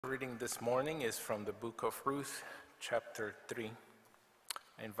Reading this morning is from the book of Ruth, chapter 3.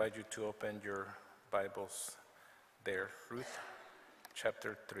 I invite you to open your Bibles there. Ruth,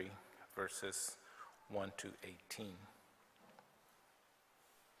 chapter 3, verses 1 to 18.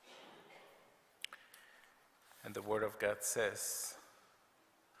 And the Word of God says,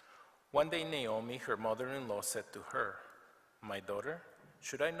 "One day Naomi, her mother-in-law, said to her, 'My daughter,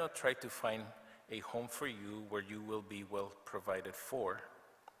 should I not try to find a home for you where you will be well provided for?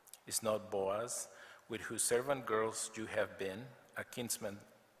 Is not Boaz, with whose servant girls you have been, a kinsman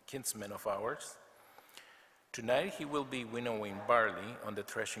of ours? Tonight he will be winnowing barley on the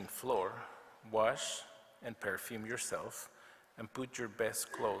threshing floor. Wash and perfume yourself, and put your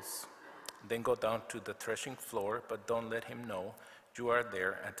best clothes. Then go down to the threshing floor, but don't let him know you are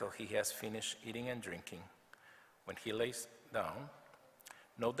there until he has finished eating and drinking. When he lays down,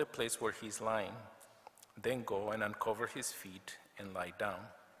 know the place where he's lying. Then go and uncover his feet and lie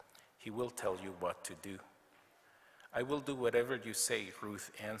down. He will tell you what to do.' 'I will do whatever you say,'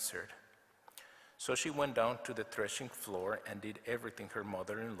 Ruth answered. So she went down to the threshing floor and did everything her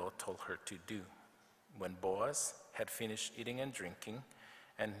mother-in-law told her to do. When Boaz had finished eating and drinking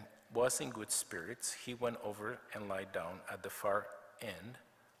and was in good spirits, he went over and lay down at the far end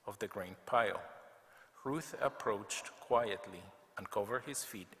of the grain pile. Ruth approached quietly, uncovered his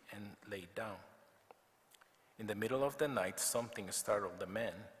feet, and lay down. In the middle of the night, something startled the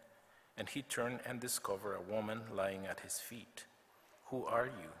man, and he turned and discovered a woman lying at his feet. 'Who are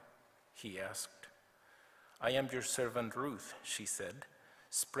you?' he asked. 'I am your servant Ruth,' she said.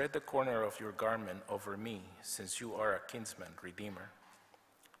 'Spread the corner of your garment over me, since you are a kinsman-redeemer.'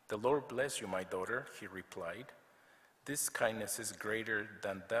 'The Lord bless you, my daughter,' he replied. 'This kindness is greater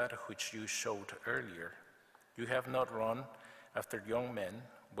than that which you showed earlier. You have not run after young men,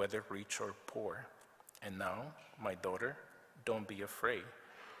 whether rich or poor. And now, my daughter, don't be afraid.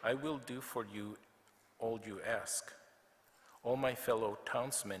 I will do for you all you ask. All my fellow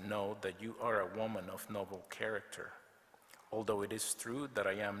townsmen know that you are a woman of noble character. Although it is true that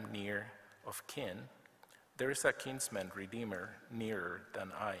I am near of kin, there is a kinsman-redeemer nearer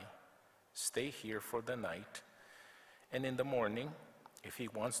than I. Stay here for the night, and in the morning, if he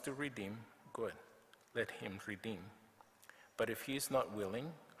wants to redeem, good, let him redeem. But if he is not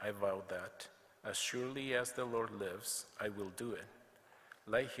willing, I vow that, as surely as the Lord lives, I will do it.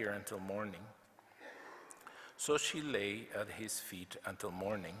 Lie here until morning.' So she lay at his feet until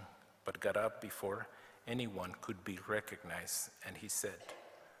morning, but got up before anyone could be recognized, and he said,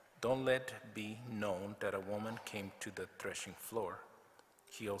 'Don't let it be known that a woman came to the threshing floor.'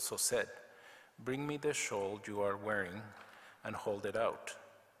 He also said, 'Bring me the shawl you are wearing and hold it out.'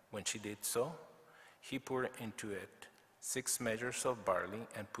 When she did so, he poured into it 6 measures of barley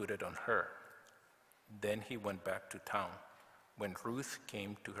and put it on her. Then he went back to town. When Ruth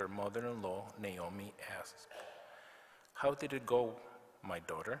came to her mother-in-law, Naomi asked, 'How did it go, my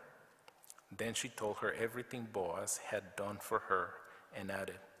daughter?' Then she told her everything Boaz had done for her and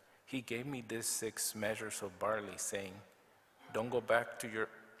added, 'He gave me these 6 measures of barley, saying, Don't go back to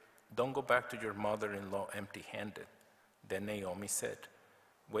your mother-in-law empty-handed.' Then Naomi said,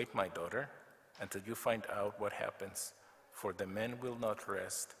 'Wait, my daughter, until you find out what happens, for the men will not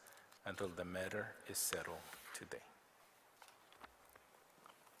rest until the matter is settled today.'"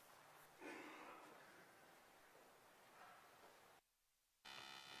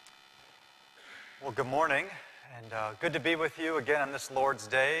 Well, good morning, and good to be with you again on this Lord's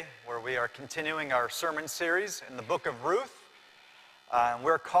Day, where we are continuing our sermon series in the book of Ruth.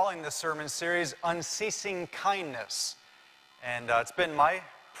 We're calling this sermon series Unceasing Kindness. And it's been my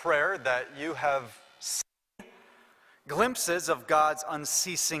prayer that you have seen glimpses of God's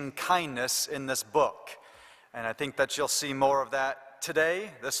unceasing kindness in this book. And I think that you'll see more of that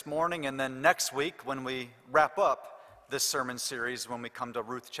today, this morning, and then next week when we wrap up this sermon series when we come to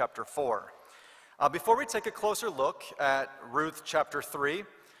Ruth chapter 4. Before we take a closer look at Ruth chapter 3,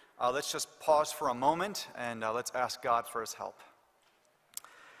 let's just pause for a moment and let's ask God for his help.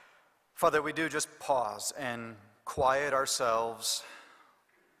 Father, we do just pause and quiet ourselves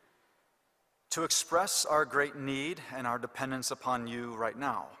to express our great need and our dependence upon you right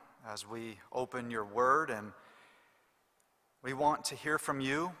now as we open your word, and we want to hear from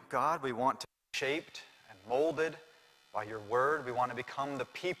you, God. We want to be shaped and molded by your word. We want to become the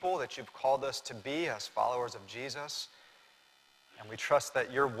people that you've called us to be as followers of Jesus. And we trust that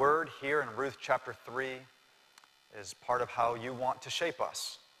your word here in Ruth chapter 3 is part of how you want to shape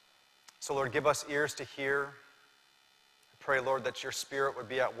us. So Lord, give us ears to hear. I pray, Lord, that your Spirit would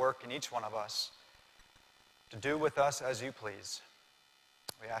be at work in each one of us to do with us as you please.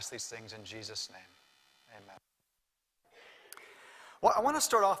 We ask these things in Jesus' name. Amen. Well, I want to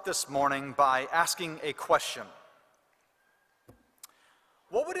start off this morning by asking a question.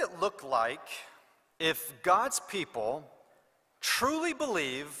 What would it look like if God's people truly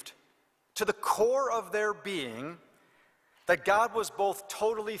believed to the core of their being that God was both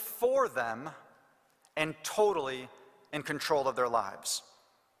totally for them and totally in control of their lives?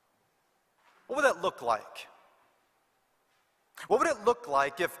 What would that look like? What would it look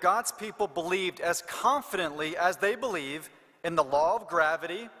like if God's people believed as confidently as they believe in the law of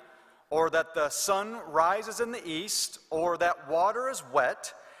gravity, or that the sun rises in the east, or that water is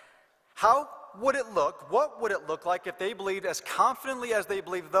wet? How would it look? What would it look like if they believed as confidently as they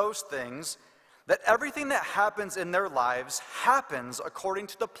believe those things, that everything that happens in their lives happens according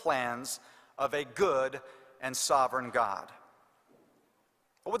to the plans of a good and sovereign God?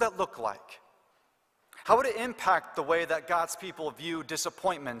 What would that look like? How would it impact the way that God's people view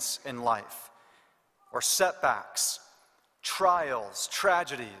disappointments in life, or setbacks, trials,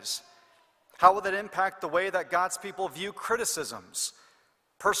 tragedies? How will it impact the way that God's people view criticisms,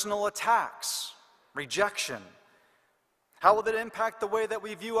 personal attacks, rejection? How will it impact the way that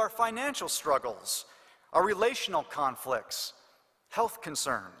we view our financial struggles, our relational conflicts, health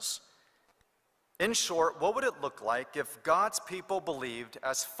concerns? In short, what would it look like if God's people believed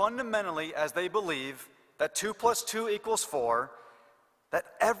as fundamentally as they believe that 2 + 2 = 4, that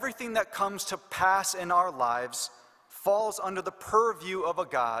everything that comes to pass in our lives falls under the purview of a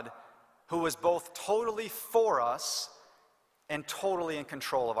God who is both totally for us and totally in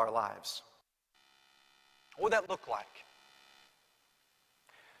control of our lives? What would that look like?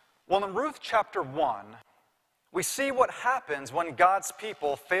 Well, in Ruth chapter 1, we see what happens when God's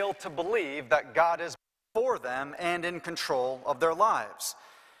people fail to believe that God is for them and in control of their lives.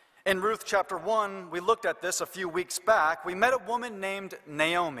 In Ruth chapter 1, we looked at this a few weeks back. We met a woman named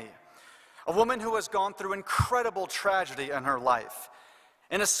Naomi, a woman who has gone through incredible tragedy in her life.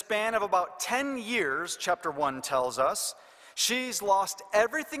 In a span of about 10 years, chapter 1 tells us, she's lost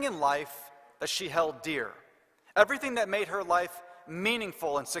everything in life that she held dear, everything that made her life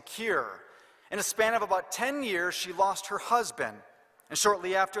meaningful and secure. In a span of about 10 years, she lost her husband. And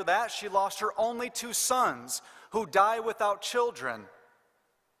shortly after that, she lost her only 2 sons, who die without children,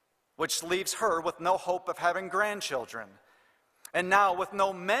 which leaves her with no hope of having grandchildren. And now, with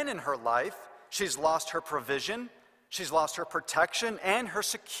no men in her life, she's lost her provision, she's lost her protection, and her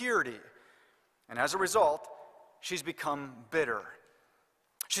security. And as a result, she's become bitter.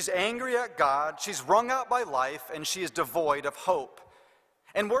 She's angry at God, she's wrung out by life, and she is devoid of hope.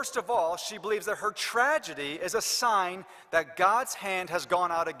 And worst of all, she believes that her tragedy is a sign that God's hand has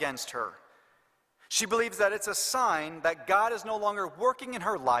gone out against her. She believes that it's a sign that God is no longer working in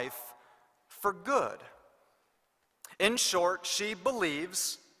her life for good. In short, she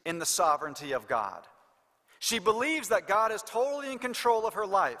believes in the sovereignty of God. She believes that God is totally in control of her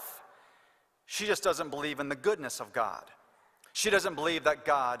life. She just doesn't believe in the goodness of God. She doesn't believe that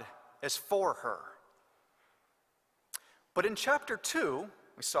God is for her. But in chapter 2,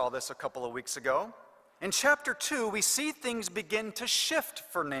 we saw this a couple of weeks ago. In chapter 2, we see things begin to shift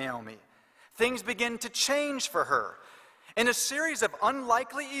for Naomi. Things begin to change for her. In a series of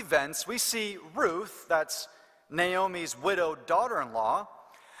unlikely events, we see Ruth, that's Naomi's widowed daughter-in-law,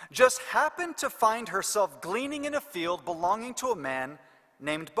 just happened to find herself gleaning in a field belonging to a man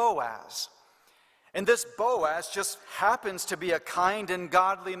named Boaz. And this Boaz just happens to be a kind and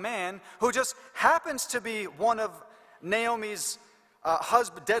godly man who just happens to be one of Naomi's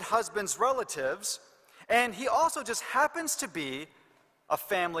dead husband's relatives, and he also just happens to be a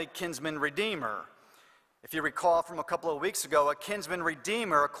family kinsman-redeemer. If you recall from a couple of weeks ago, a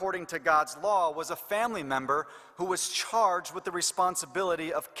kinsman-redeemer, according to God's law, was a family member who was charged with the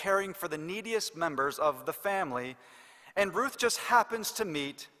responsibility of caring for the neediest members of the family, and Ruth just happens to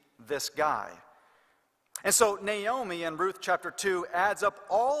meet this guy. And so Naomi in Ruth chapter 2 adds up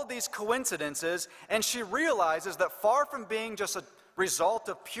all of these coincidences, and she realizes that far from being just a result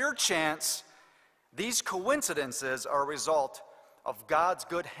of pure chance, these coincidences are a result of God's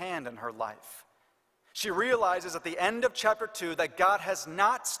good hand in her life. She realizes at the end of chapter 2 that God has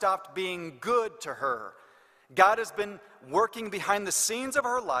not stopped being good to her. God has been working behind the scenes of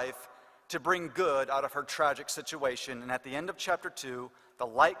her life to bring good out of her tragic situation. And at the end of chapter 2, the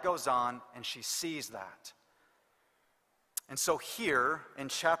light goes on and she sees that. And so here in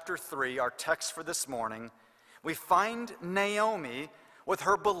chapter 3, our text for this morning, we find Naomi with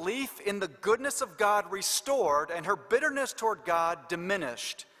her belief in the goodness of God restored and her bitterness toward God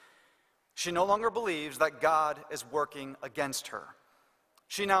diminished. She no longer believes that God is working against her.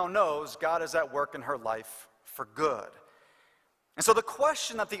 She now knows God is at work in her life for good. And so the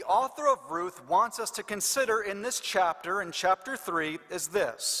question that the author of Ruth wants us to consider in this chapter, in chapter 3, is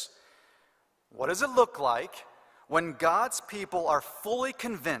this. What does it look like when God's people are fully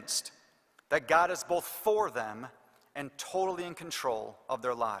convinced that God is both for them and totally in control of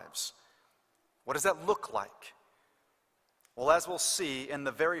their lives? What does that look like? Well, as we'll see in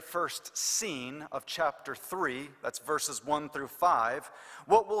the very first scene of chapter 3, that's verses 1 through 5,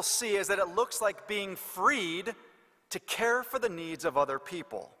 what we'll see is that it looks like being freed to care for the needs of other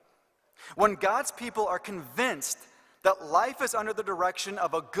people. When God's people are convinced that life is under the direction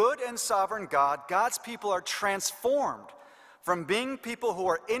of a good and sovereign God, God's people are transformed from being people who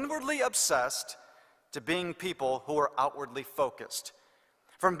are inwardly obsessed to being people who are outwardly focused,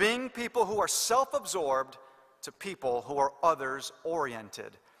 from being people who are self-absorbed to people who are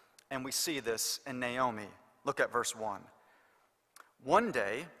others-oriented. And we see this in Naomi. Look at verse 1. One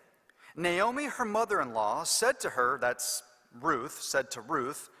day, Naomi, her mother-in-law, said to her, that's Ruth, said to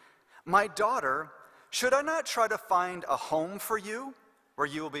Ruth, "My daughter, should I not try to find a home for you where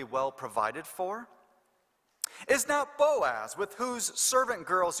you will be well provided for? Is not Boaz, with whose servant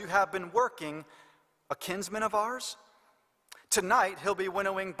girls you have been working, a kinsman of ours? Tonight he'll be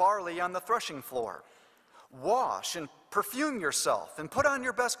winnowing barley on the threshing floor. Wash and perfume yourself and put on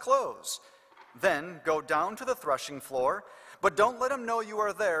your best clothes. Then go down to the threshing floor, but don't let him know you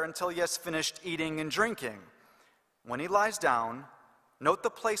are there until he has finished eating and drinking. When he lies down, note the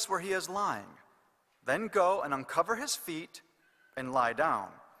place where he is lying. Then go and uncover his feet and lie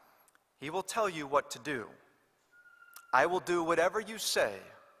down. He will tell you what to do." "I will do whatever you say,"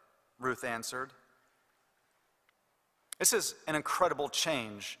 Ruth answered. This is an incredible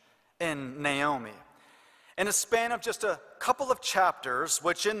change in Naomi. In a span of just a couple of chapters,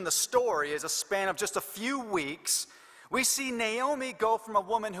 which in the story is a span of just a few weeks, we see Naomi go from a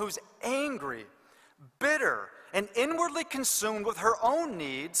woman who's angry, bitter, and inwardly consumed with her own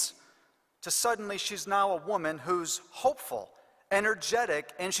needs to suddenly she's now a woman who's hopeful,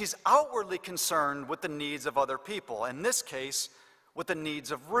 energetic, and she's outwardly concerned with the needs of other people, in this case, with the needs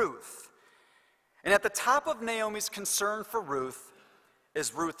of Ruth. And at the top of Naomi's concern for Ruth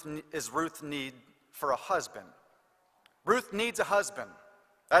is Ruth's need for a husband. Ruth needs a husband.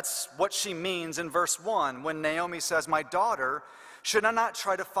 That's what she means in verse 1 when Naomi says, "My daughter, should I not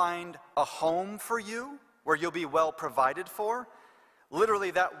try to find a home for you where you'll be well provided for?"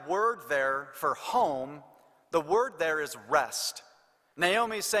 Literally, that word there for home, the word there is rest.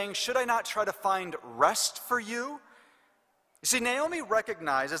 Naomi is saying, "Should I not try to find rest for you?" You see, Naomi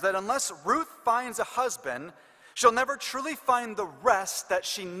recognizes that unless Ruth finds a husband, she'll never truly find the rest that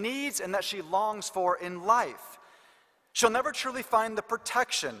she needs and that she longs for in life. She'll never truly find the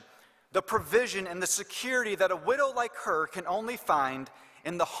protection, the provision, and the security that a widow like her can only find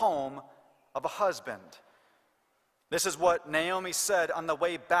in the home of a husband. This is what Naomi said on the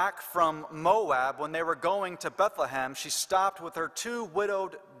way back from Moab when they were going to Bethlehem. She stopped with her 2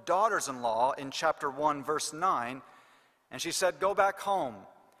 widowed daughters-in-law in chapter 1, verse 9, and she said, "Go back home.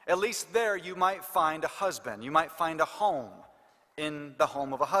 At least there you might find a husband. You might find a home in the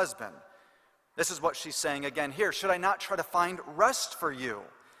home of a husband." This is what she's saying again here. "Should I not try to find rest for you?"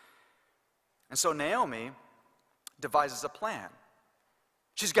 And so Naomi devises a plan.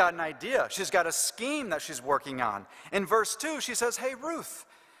 She's got an idea. She's got a scheme that she's working on. In verse 2, she says, "Hey, Ruth,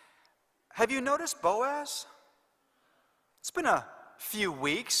 have you noticed Boaz? It's been a few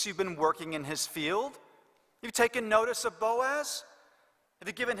weeks you've been working in his field. You've taken notice of Boaz? Have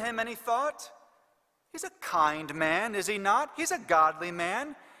you given him any thought? He's a kind man, is he not? He's a godly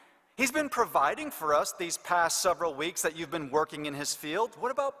man. He's been providing for us these past several weeks that you've been working in his field.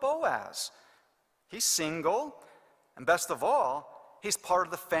 What about Boaz? He's single, and best of all, he's part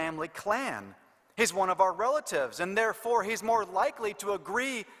of the family clan. He's one of our relatives, and therefore he's more likely to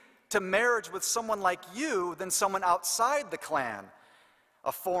agree to marriage with someone like you than someone outside the clan,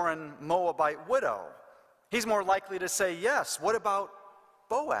 a foreign Moabite widow. He's more likely to say yes. What about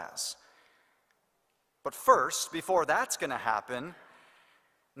Boaz?" But first, before that's going to happen,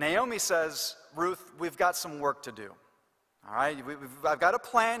 Naomi says, "Ruth, we've got some work to do. All right, I've got a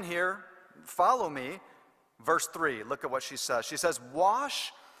plan here. Follow me." Verse 3, look at what she says. She says,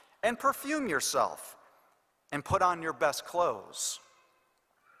 "Wash and perfume yourself and put on your best clothes."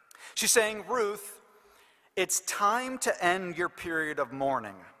 She's saying, "Ruth, it's time to end your period of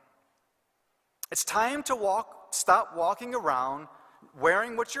mourning. It's time to stop walking around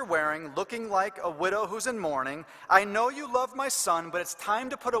wearing what you're wearing, looking like a widow who's in mourning. I know you love my son, but it's time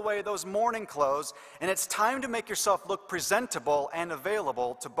to put away those mourning clothes, and it's time to make yourself look presentable and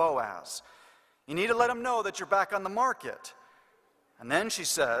available to Boaz. You need to let him know that you're back on the market." And then she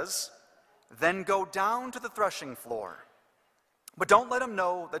says, "Then go down to the threshing floor. But don't let him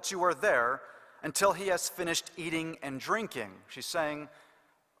know that you are there until he has finished eating and drinking. She's saying,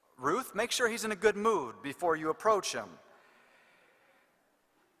 Ruth, make sure he's in a good mood before you approach him.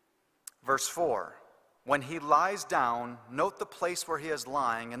 Verse 4, when he lies down, note the place where he is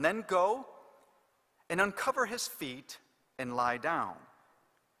lying, and then go and uncover his feet and lie down.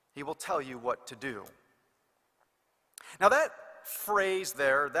 He will tell you what to do. Now that phrase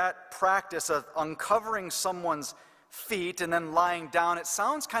there, that practice of uncovering someone's feet and then lying down, it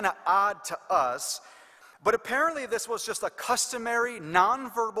sounds kind of odd to us, but apparently this was just a customary,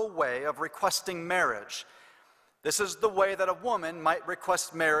 nonverbal way of requesting marriage. This is the way that a woman might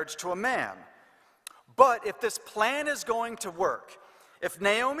request marriage to a man. But if this plan is going to work, if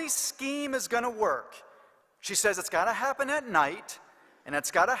Naomi's scheme is going to work, she says it's got to happen at night, and it's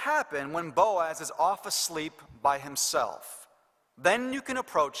got to happen when Boaz is off asleep by himself. Then you can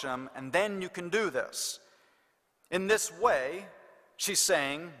approach him, and then you can do this. In this way, she's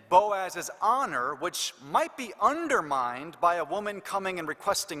saying Boaz's honor, which might be undermined by a woman coming and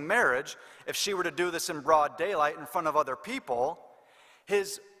requesting marriage, if she were to do this in broad daylight in front of other people,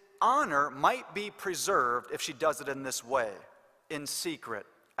 his honor might be preserved if she does it in this way, in secret,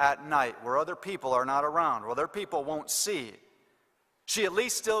 at night, where other people are not around, where other people won't see. She at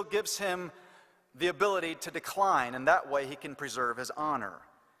least still gives him the ability to decline, and that way he can preserve his honor.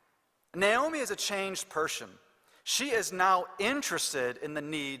 Naomi is a changed person. She is now interested in the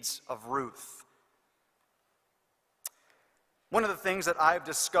needs of Ruth. One of the things that I've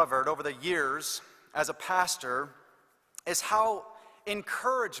discovered over the years as a pastor is how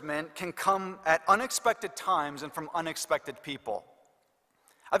encouragement can come at unexpected times and from unexpected people.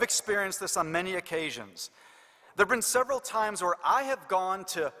 I've experienced this on many occasions. There have been several times where I have gone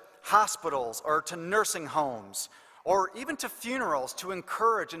to hospitals or to nursing homes or even to funerals to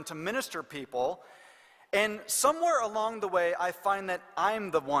encourage and to minister people, and somewhere along the way I find that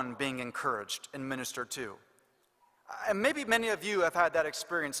I'm the one being encouraged and ministered to. And maybe many of you have had that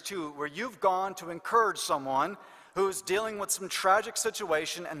experience too, where you've gone to encourage someone who's dealing with some tragic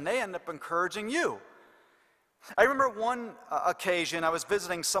situation and they end up encouraging you. I remember one occasion I was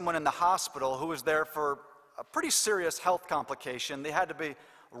visiting someone in the hospital who was there for a pretty serious health complication. They had to be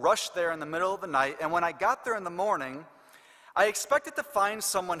rushed there in the middle of the night, and when I got there in the morning, I expected to find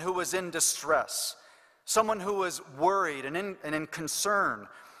someone who was in distress, someone who was worried and in concern.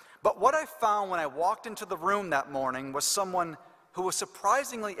 But what I found when I walked into the room that morning was someone who was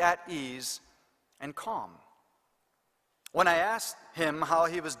surprisingly at ease and calm. When I asked him how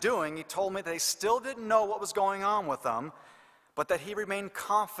he was doing, he told me that he still didn't know what was going on with him, but that he remained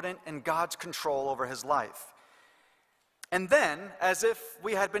confident in God's control over his life. And then, as if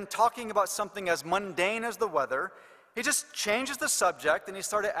we had been talking about something as mundane as the weather, he just changes the subject and he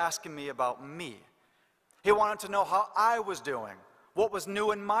started asking me about me. He wanted to know how I was doing, what was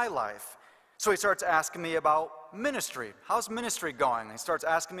new in my life. So he starts asking me about ministry. How's ministry going? He starts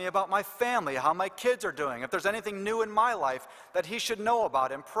asking me about my family, how my kids are doing, if there's anything new in my life that he should know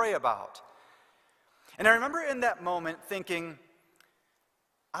about and pray about. And I remember in that moment thinking,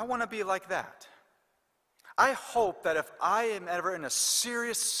 I want to be like that. I hope that if I am ever in a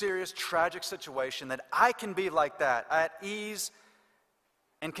serious, tragic situation, that I can be like that, at ease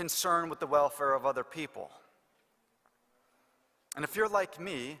and concerned with the welfare of other people. And if you're like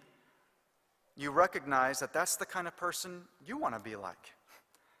me, you recognize that that's the kind of person you want to be like.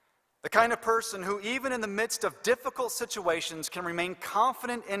 The kind of person who, even in the midst of difficult situations, can remain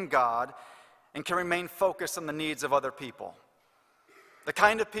confident in God and can remain focused on the needs of other people. The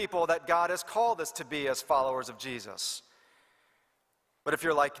kind of people that God has called us to be as followers of Jesus. But if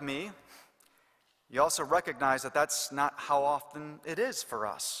you're like me, you also recognize that that's not how often it is for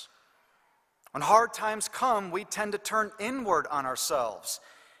us. When hard times come, we tend to turn inward on ourselves,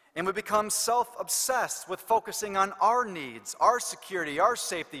 and we become self-obsessed with focusing on our needs, our security, our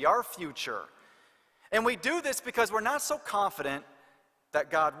safety, our future. And we do this because we're not so confident that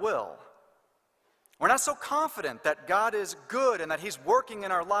God will. We're not so confident that God is good and that He's working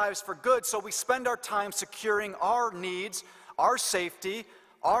in our lives for good, so we spend our time securing our needs, our safety,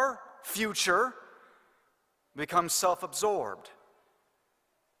 our future, become self-absorbed.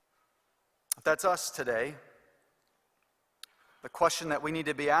 If that's us today, the question that we need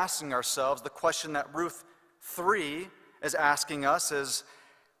to be asking ourselves, the question that Ruth 3 is asking us is,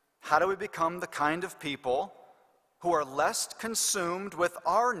 how do we become the kind of people who are less consumed with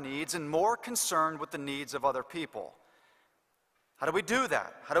our needs and more concerned with the needs of other people? How do we do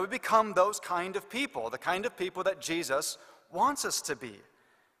that? How do we become those kind of people, the kind of people that Jesus wants us to be?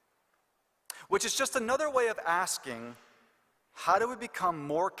 Which is just another way of asking, how do we become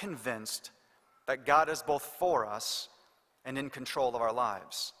more convinced that God is both for us and in control of our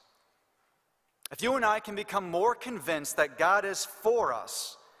lives. If you and I can become more convinced that God is for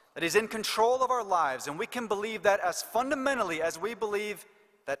us, that He's in control of our lives, and we can believe that as fundamentally as we believe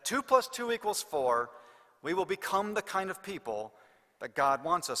that 2 + 2 = 4, we will become the kind of people that God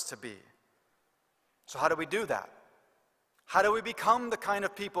wants us to be. So how do we do that? How do we become the kind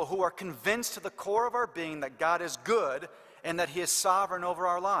of people who are convinced to the core of our being that God is good and that He is sovereign over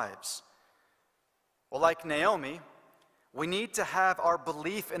our lives? Well, like Naomi, we need to have our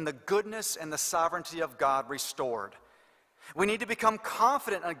belief in the goodness and the sovereignty of God restored. We need to become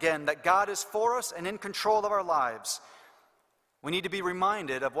confident again that God is for us and in control of our lives. We need to be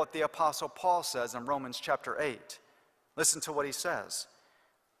reminded of what the Apostle Paul says in Romans chapter 8. Listen to what he says.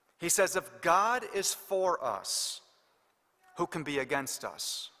 He says, if God is for us, who can be against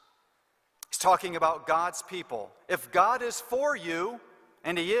us? He's talking about God's people. If God is for you,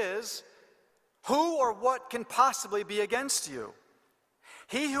 and He is, who or what can possibly be against you?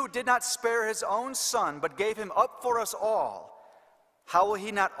 He who did not spare His own Son, but gave Him up for us all, how will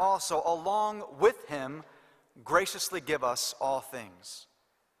He not also, along with Him, graciously give us all things?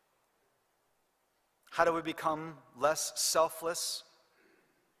 How do we become less selfless,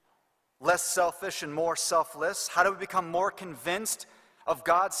 less selfish and more selfless? How do we become more convinced of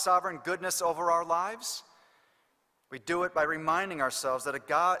God's sovereign goodness over our lives? We do it by reminding ourselves that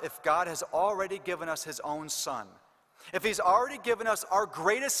if God has already given us His own Son, if He's already given us our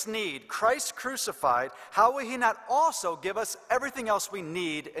greatest need, Christ crucified, how will He not also give us everything else we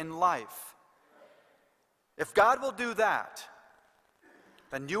need in life? If God will do that,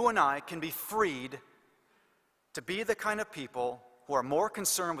 then you and I can be freed to be the kind of people who are more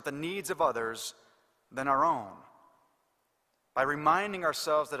concerned with the needs of others than our own. By reminding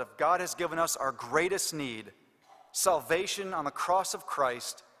ourselves that if God has given us our greatest need, salvation on the cross of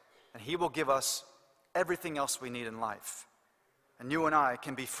Christ, and He will give us everything else we need in life. And you and I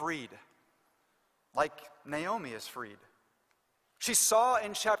can be freed, like Naomi is freed. She saw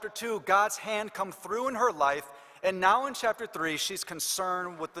in chapter 2 God's hand come through in her life, and now in chapter 3 she's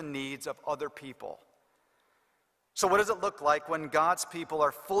concerned with the needs of other people. So what does it look like when God's people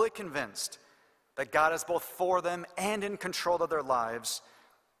are fully convinced that God is both for them and in control of their lives?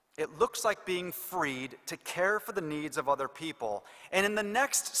 It looks like being freed to care for the needs of other people. And in the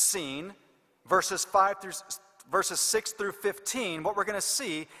next scene, verses 6 through 15, what we're going to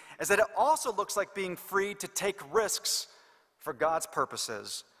see is that it also looks like being freed to take risks for God's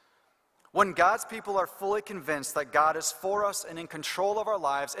purposes. When God's people are fully convinced that God is for us and in control of our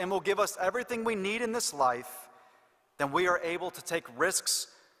lives and will give us everything we need in this life, then we are able to take risks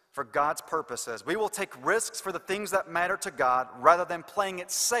for God's purposes. We will take risks for the things that matter to God rather than playing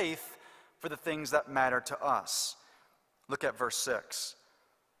it safe for the things that matter to us. Look at verse 6.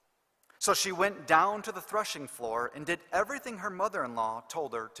 So she went down to the threshing floor and did everything her mother-in-law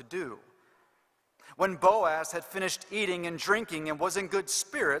told her to do. When Boaz had finished eating and drinking and was in good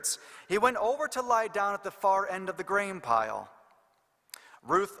spirits, he went over to lie down at the far end of the grain pile.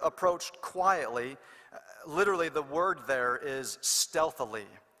 Ruth approached quietly. Literally, the word there is stealthily.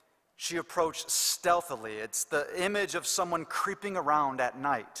 She approached stealthily. It's the image of someone creeping around at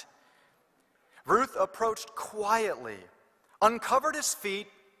night. Ruth approached quietly, uncovered his feet,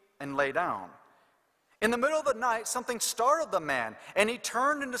 and lay down. In the middle of the night, something startled the man, and he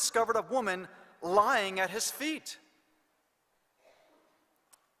turned and discovered a woman lying at his feet.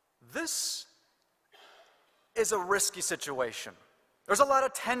 This is a risky situation. There's a lot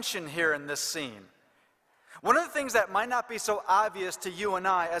of tension here in this scene. One of the things that might not be so obvious to you and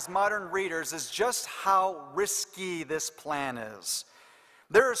I as modern readers is just how risky this plan is.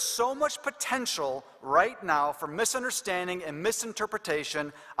 There is so much potential right now for misunderstanding and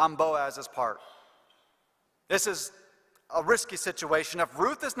misinterpretation on Boaz's part. This is a risky situation. If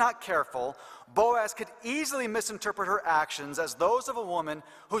Ruth is not careful, Boaz could easily misinterpret her actions as those of a woman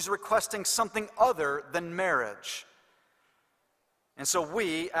who's requesting something other than marriage. And so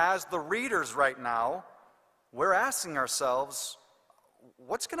we, as the readers right now, we're asking ourselves,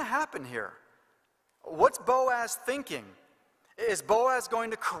 what's going to happen here? What's Boaz thinking? Is Boaz going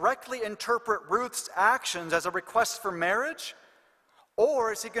to correctly interpret Ruth's actions as a request for marriage?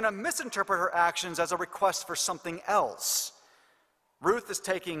 Or is he going to misinterpret her actions as a request for something else? Ruth is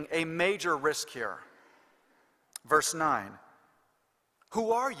taking a major risk here. Verse 9.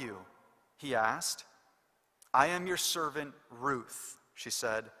 Who are you? He asked. I am your servant Ruth, she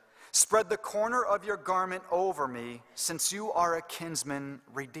said. Spread the corner of your garment over me, since you are a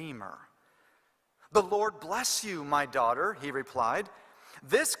kinsman-redeemer. The Lord bless you, my daughter, he replied.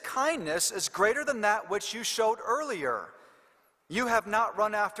 This kindness is greater than that which you showed earlier. You have not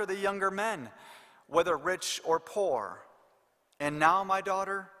run after the younger men, whether rich or poor. And now, my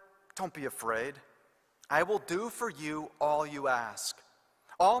daughter, don't be afraid. I will do for you all you ask.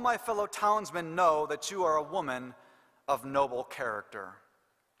 All my fellow townsmen know that you are a woman of noble character.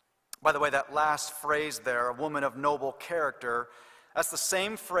 By the way, that last phrase there, a woman of noble character, that's the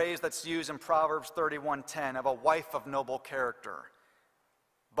same phrase that's used in Proverbs 31:10 of a wife of noble character.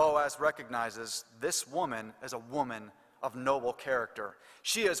 Boaz recognizes this woman as a woman of noble character.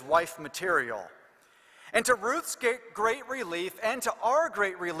 She is wife material. And to Ruth's great relief, and to our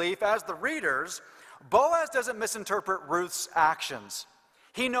great relief as the readers, Boaz doesn't misinterpret Ruth's actions.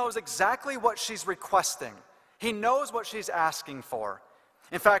 He knows exactly what she's requesting. He knows what she's asking for.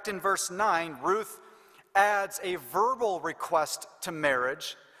 In fact, in verse 9, Ruth adds a verbal request to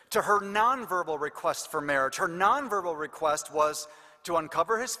marriage to her nonverbal request for marriage. Her nonverbal request was to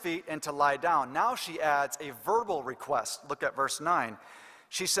uncover his feet and to lie down. Now she adds a verbal request. Look at verse 9.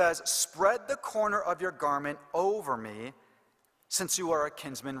 She says, "Spread the corner of your garment over me, since you are a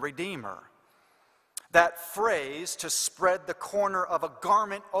kinsman-redeemer." That phrase, to spread the corner of a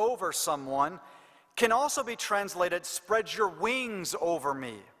garment over someone, can also be translated, "Spread your wings over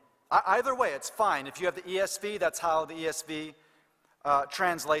me." Either way, it's fine. If you have the ESV, that's how the ESV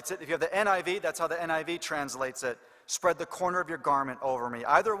translates it. If you have the NIV, that's how the NIV translates it. Spread the corner of your garment over me.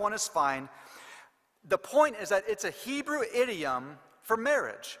 Either one is fine. The point is that it's a Hebrew idiom for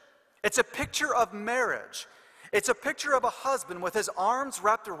marriage. It's a picture of marriage. It's a picture of a husband with his arms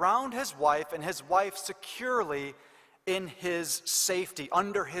wrapped around his wife and his wife securely in his safety,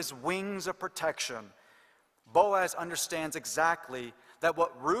 under his wings of protection. Boaz understands exactly that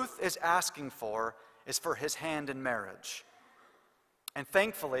what Ruth is asking for is for his hand in marriage. And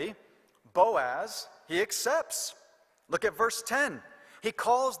thankfully, Boaz, he accepts. Look at verse 10. He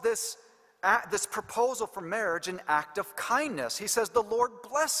calls this proposal for marriage an act of kindness. He says, "The Lord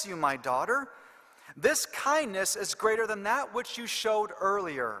bless you, my daughter. This kindness is greater than that which you showed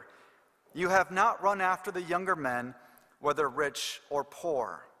earlier. You have not run after the younger men, whether rich or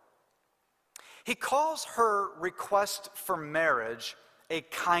poor." He calls her request for marriage a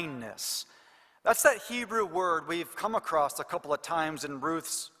kindness. That's that Hebrew word we've come across a couple of times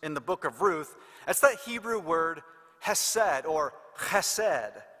in the book of Ruth. That's that Hebrew word hesed or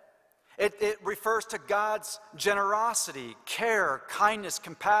chesed. It refers to God's generosity, care, kindness,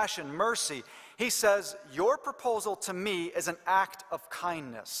 compassion, mercy. He says, your proposal to me is an act of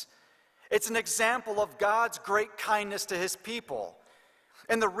kindness. It's an example of God's great kindness to his people.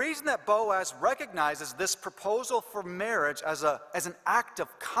 And the reason that Boaz recognizes this proposal for marriage as an act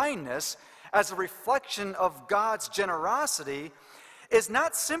of kindness, as a reflection of God's generosity, is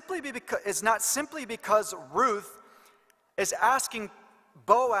not simply because Ruth is asking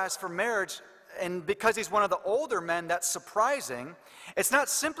Boaz for marriage, and because he's one of the older men, that's surprising. It's not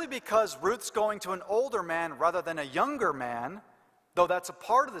simply because Ruth's going to an older man rather than a younger man, though that's a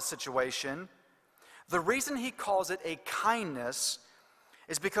part of the situation. The reason he calls it a kindness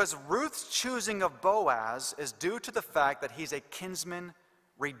is because Ruth's choosing of Boaz is due to the fact that he's a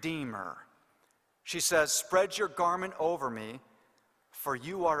kinsman-redeemer. She says, "Spread your garment over me, for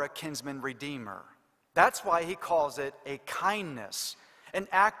you are a kinsman-redeemer." That's why he calls it a kindness, an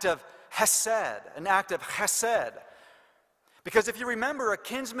act of hesed, an act of chesed. Because if you remember, a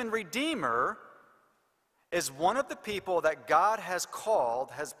kinsman-redeemer is one of the people that God has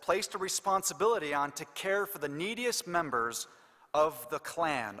placed a responsibility on to care for the neediest members of the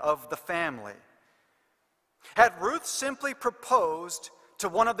clan, of the family. Had Ruth simply proposed to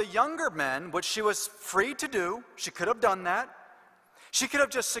one of the younger men, which she was free to do, she could have done that. She could have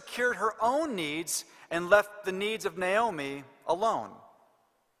just secured her own needs and left the needs of Naomi alone.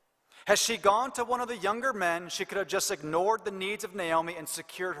 Has she gone to one of the younger men, she could have just ignored the needs of Naomi and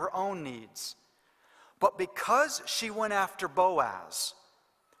secured her own needs. But because she went after Boaz,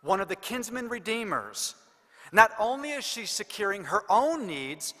 one of the kinsman redeemers, not only is she securing her own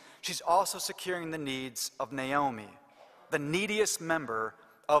needs, she's also securing the needs of Naomi, the neediest member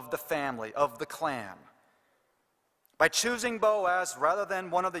of the family, of the clan. By choosing Boaz rather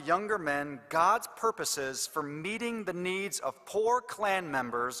than one of the younger men, God's purposes for meeting the needs of poor clan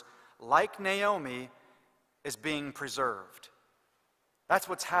members like Naomi is being preserved. That's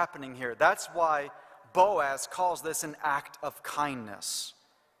what's happening here. That's why Boaz calls this an act of kindness.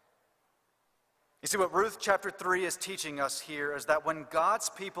 You see, what Ruth chapter 3 is teaching us here is that when God's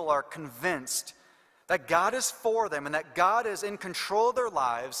people are convinced that God is for them and that God is in control of their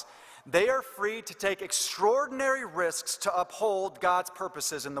lives, they are free to take extraordinary risks to uphold God's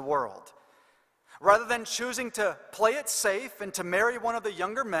purposes in the world. Rather than choosing to play it safe and to marry one of the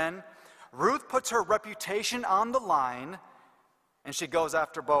younger men, Ruth puts her reputation on the line and she goes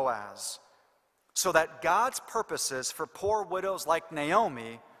after Boaz. so that God's purposes for poor widows like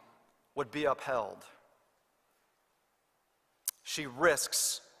Naomi would be upheld. She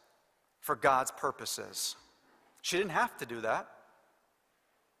risks for God's purposes. She didn't have to do that.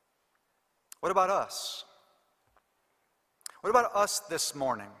 What about us? What about us this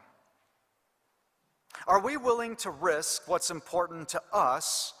morning? Are we willing to risk what's important to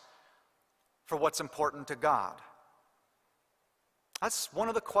us for what's important to God? That's one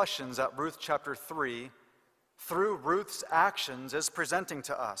of the questions that Ruth chapter 3, through Ruth's actions, is presenting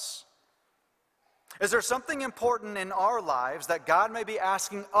to us. Is there something important in our lives that God may be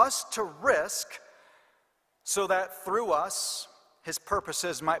asking us to risk so that through us, His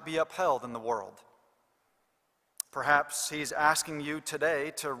purposes might be upheld in the world? Perhaps He's asking you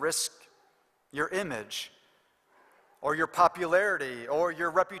today to risk your image, or your popularity, or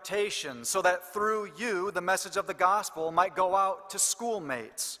your reputation, so that through you, the message of the gospel might go out to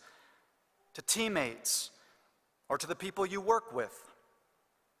schoolmates, to teammates, or to the people you work with.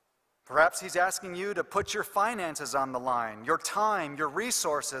 Perhaps He's asking you to put your finances on the line, your time, your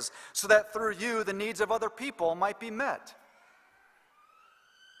resources, so that through you, the needs of other people might be met.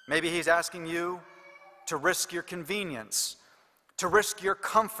 Maybe He's asking you to risk your convenience, to risk your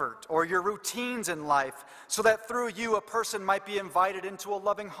comfort or your routines in life, so that through you a person might be invited into a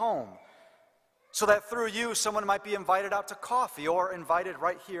loving home, so that through you someone might be invited out to coffee or invited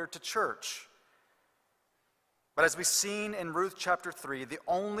right here to church. But as we've seen in Ruth chapter 3, the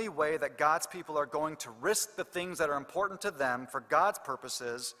only way that God's people are going to risk the things that are important to them for God's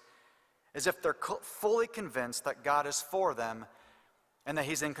purposes is if they're fully convinced that God is for them and that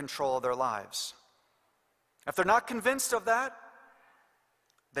He's in control of their lives. If they're not convinced of that,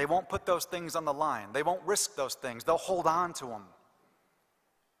 they won't put those things on the line. They won't risk those things. They'll hold on to them.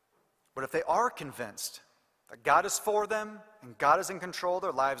 But if they are convinced that God is for them and God is in control of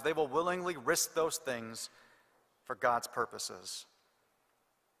their lives, they will willingly risk those things for God's purposes.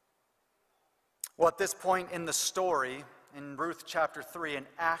 Well, at this point in the story, in Ruth chapter 3, in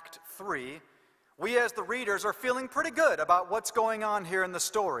Act 3, we as the readers are feeling pretty good about what's going on here in the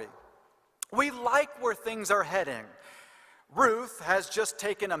story. We like where things are heading. Ruth has just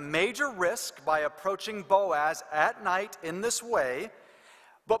taken a major risk by approaching Boaz at night in this way,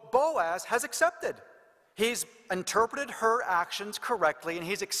 but Boaz has accepted. He's interpreted her actions correctly, and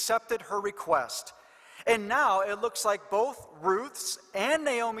he's accepted her request. And now it looks like both Ruth's and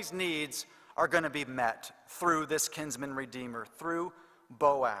Naomi's needs are going to be met through this kinsman-redeemer, through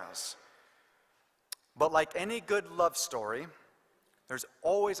Boaz. But like any good love story, there's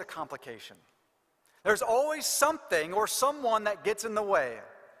always a complication. There's always something or someone that gets in the way.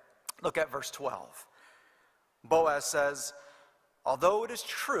 Look at verse 12. Boaz says, "Although it is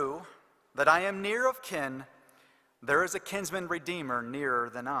true that I am near of kin, there is a kinsman-redeemer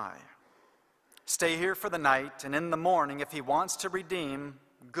nearer than I. Stay here for the night, and in the morning, if he wants to redeem,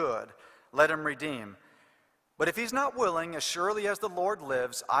 good, let him redeem. But if he's not willing, as surely as the Lord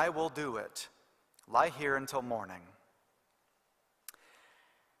lives, I will do it. Lie here until morning."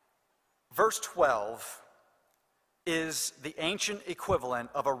 Verse 12 is the ancient equivalent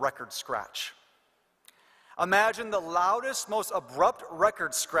of a record scratch. Imagine the loudest, most abrupt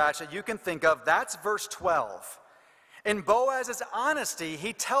record scratch that you can think of. That's verse 12. In Boaz's honesty,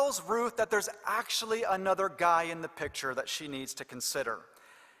 he tells Ruth that there's actually another guy in the picture that she needs to consider.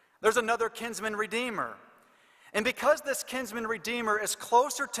 There's another kinsman-redeemer. And because this kinsman-redeemer is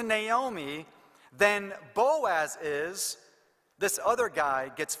closer to Naomi than Boaz is, this other guy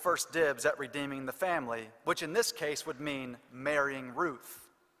gets first dibs at redeeming the family, which in this case would mean marrying Ruth.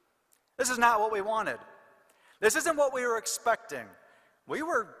 This is not what we wanted. This isn't what we were expecting. We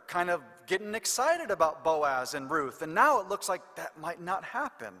were kind of getting excited about Boaz and Ruth, and now it looks like that might not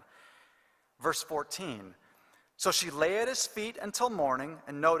happen. Verse 14. So she lay at his feet until morning,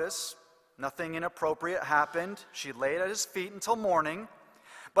 and notice, nothing inappropriate happened. She laid at his feet until morning,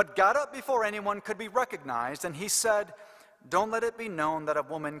 but got up before anyone could be recognized, and he said, "Don't let it be known that a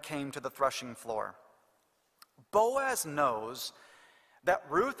woman came to the threshing floor." Boaz knows that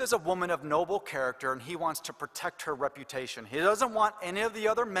Ruth is a woman of noble character, and he wants to protect her reputation. He doesn't want any of the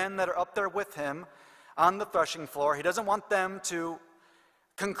other men that are up there with him on the threshing floor. He doesn't want them to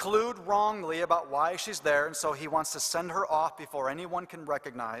conclude wrongly about why she's there, and so he wants to send her off before anyone can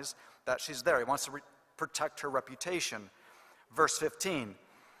recognize that she's there. He wants to protect her reputation. Verse 15.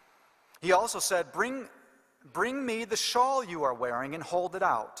 He also said, Bring me the shawl you are wearing and hold it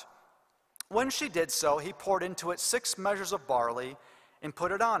out." When she did so, he poured into it 6 measures of barley and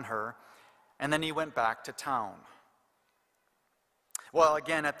put it on her, and then he went back to town. Well,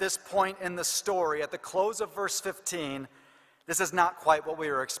 again, at this point in the story, at the close of verse 15, this is not quite what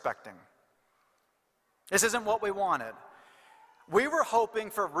we were expecting. This isn't what we wanted. We were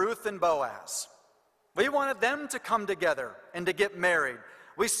hoping for Ruth and Boaz. We wanted them to come together and to get married.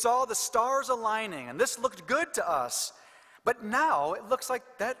 We saw the stars aligning, and this looked good to us. But now it looks like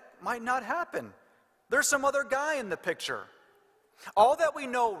that might not happen. There's some other guy in the picture. All that we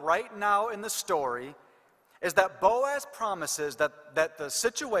know right now in the story is that Boaz promises that the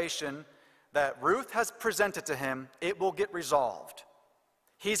situation that Ruth has presented to him, it will get resolved.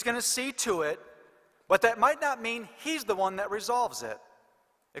 He's going to see to it, but that might not mean he's the one that resolves it.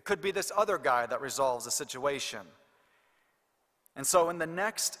 It could be this other guy that resolves the situation. And so in the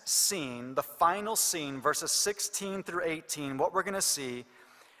next scene, the final scene, verses 16 through 18, what we're going to see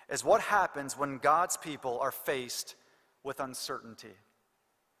is what happens when God's people are faced with uncertainty.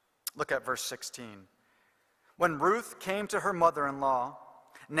 Look at verse 16. When Ruth came to her mother-in-law,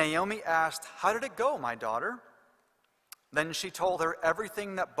 Naomi asked, "How did it go, my daughter?" Then she told her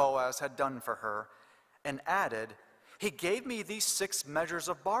everything that Boaz had done for her and added, "He gave me these 6 measures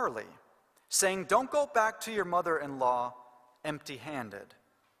of barley, saying, 'Don't go back to your mother-in-law empty-handed.'"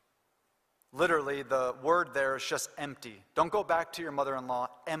 Literally, the word there is just empty. Don't go back to your mother-in-law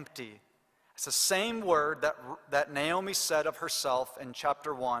empty. It's the same word that Naomi said of herself in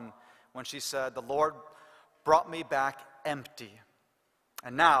chapter 1 when she said, "The Lord brought me back empty."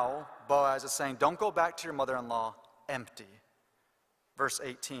 And now Boaz is saying, don't go back to your mother-in-law empty. Verse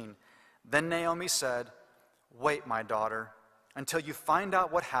 18, then Naomi said, "Wait, my daughter, until you find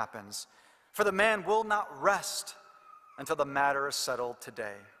out what happens, for the man will not rest until the matter is settled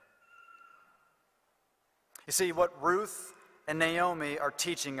today." You see, what Ruth and Naomi are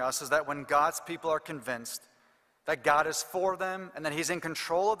teaching us is that when God's people are convinced that God is for them and that He's in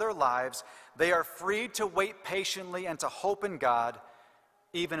control of their lives, they are free to wait patiently and to hope in God,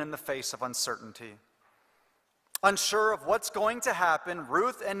 even in the face of uncertainty. Unsure of what's going to happen,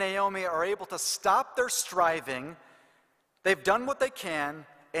 Ruth and Naomi are able to stop their striving. They've done what they can,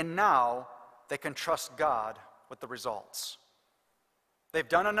 and now they can trust God with the results. They've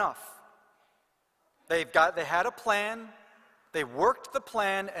done enough. They had a plan, they worked the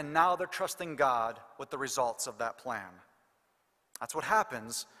plan, and now they're trusting God with the results of that plan. That's what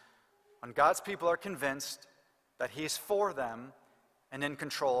happens when God's people are convinced that He's for them and in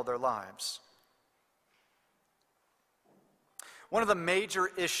control of their lives. One of the major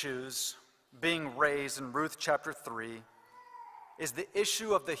issues being raised in Ruth chapter 3 is the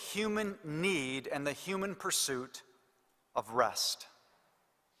issue of the human need and the human pursuit of rest.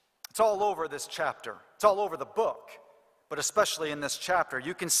 It's all over this chapter. It's all over the book, but especially in this chapter.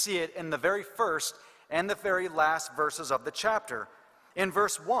 You can see it in the very first and the very last verses of the chapter. In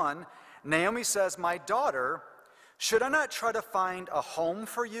verse 1, Naomi says, "My daughter, should I not try to find a home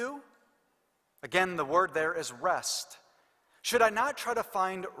for you?" Again, the word there is rest. "Should I not try to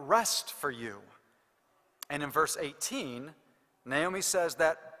find rest for you?" And in verse 18, Naomi says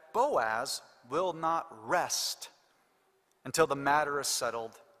that Boaz will not rest until the matter is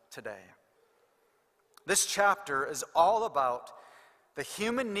settled today. This chapter is all about the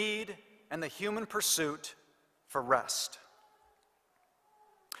human need and the human pursuit for rest.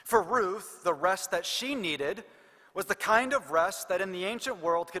 For Ruth, the rest that she needed was the kind of rest that in the ancient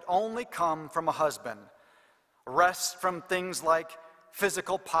world could only come from a husband. Rest from things like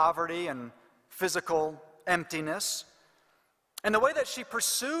physical poverty and physical emptiness. And the way that she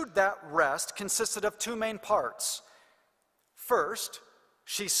pursued that rest consisted of 2 main parts. First,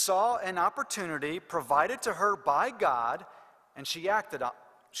 she saw an opportunity provided to her by God, and she acted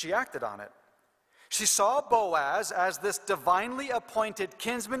on it. She saw Boaz as this divinely appointed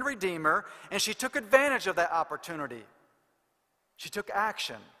kinsman-redeemer, and she took advantage of that opportunity. She took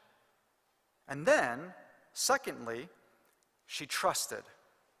action. And then, secondly, she trusted.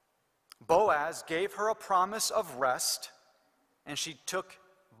 Boaz gave her a promise of rest, and she took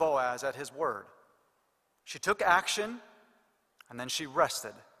Boaz at his word. She took action, and then she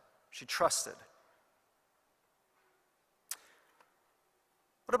rested. She trusted.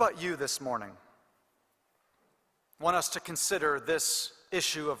 What about you this morning? I want us to consider this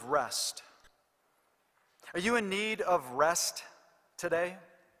issue of rest. Are you in need of rest today?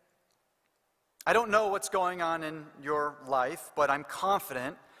 I don't know what's going on in your life, but I'm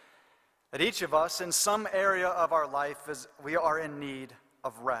confident that each of us in some area of our life we are in need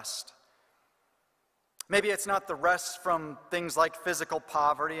of rest. Maybe it's not the rest from things like physical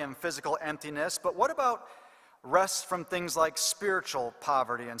poverty and physical emptiness, but what about rest from things like spiritual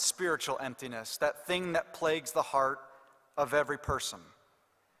poverty and spiritual emptiness, that thing that plagues the heart of every person?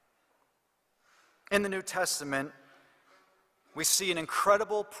 In the New Testament, we see an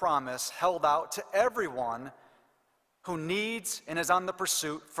incredible promise held out to everyone who needs and is on the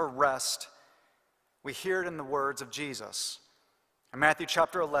pursuit for rest. We hear it in the words of Jesus. In Matthew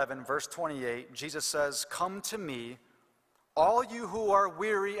chapter 11, verse 28, Jesus says, "Come to me, all you who are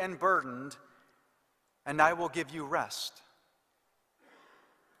weary and burdened, and I will give you rest."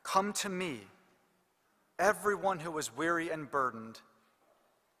 Come to me, everyone who is weary and burdened,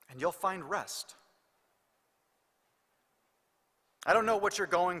 and you'll find rest. I don't know what you're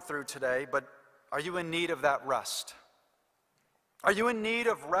going through today, but are you in need of that rest? Are you in need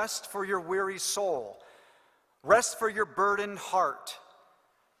of rest for your weary soul? Rest for your burdened heart?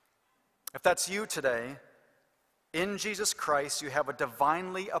 If that's you today, in Jesus Christ, you have a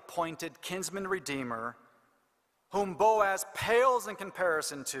divinely appointed kinsman-redeemer whom Boaz pales in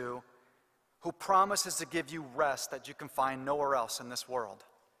comparison to, who promises to give you rest that you can find nowhere else in this world.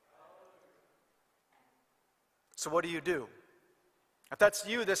 So what do? If that's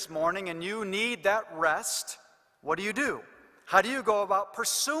you this morning and you need that rest, what do? How do you go about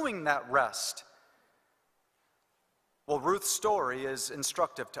pursuing that rest? Well, Ruth's story is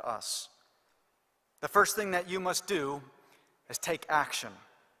instructive to us. The first thing that you must do is take action.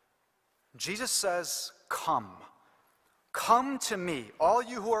 Jesus says, "Come. Come to me, all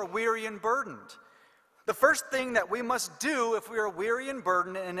you who are weary and burdened." The first thing that we must do if we are weary and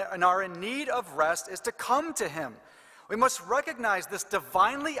burdened and are in need of rest is to come to him. We must recognize this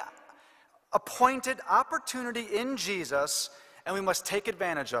divinely appointed opportunity in Jesus, and we must take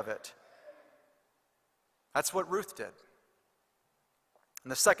advantage of it. That's what Ruth did.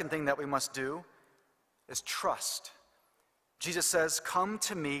 And the second thing that we must do is trust. Jesus says, "Come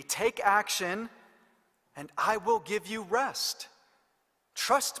to me, take action, and I will give you rest."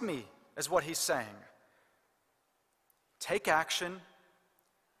 Trust me, is what he's saying. Take action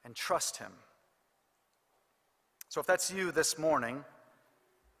and trust him. So if that's you this morning,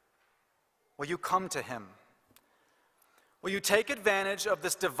 will you come to him? Will you take advantage of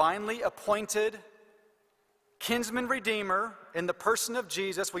this divinely appointed kinsman-redeemer in the person of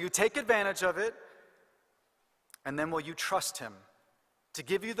Jesus? Will you take advantage of it? And then will you trust him to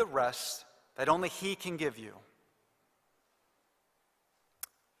give you the rest that only he can give you?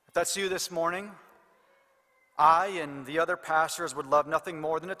 If that's you this morning, I and the other pastors would love nothing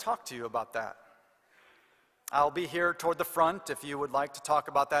more than to talk to you about that. I'll be here toward the front if you would like to talk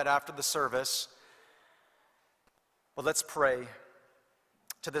about that after the service. But let's pray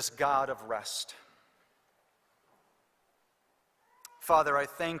to this God of rest. Father, I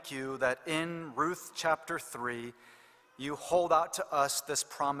thank you that in Ruth chapter 3, you hold out to us this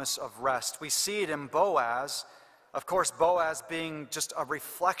promise of rest. We see it in Boaz, of course, Boaz being just a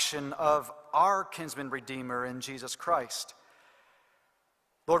reflection of our kinsman-redeemer in Jesus Christ.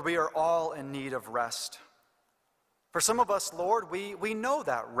 Lord, we are all in need of rest. For some of us, Lord, we know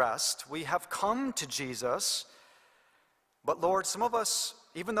that rest. We have come to Jesus. But Lord, some of us,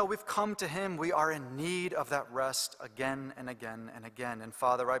 even though we've come to him, we are in need of that rest again and again and again. And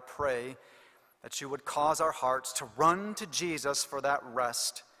Father, I pray that you would cause our hearts to run to Jesus for that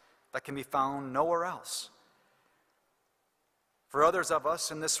rest that can be found nowhere else. For others of us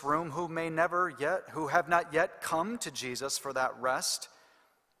in this room who have not yet come to Jesus for that rest,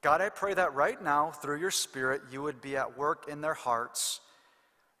 God, I pray that right now, through your Spirit, you would be at work in their hearts,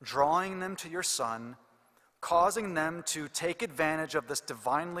 drawing them to your Son, causing them to take advantage of this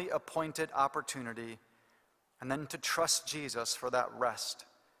divinely appointed opportunity, and then to trust Jesus for that rest.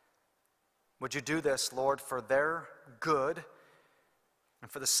 Would you do this, Lord, for their good and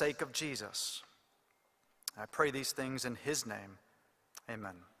for the sake of Jesus? I pray these things in his name.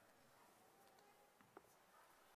 Amen.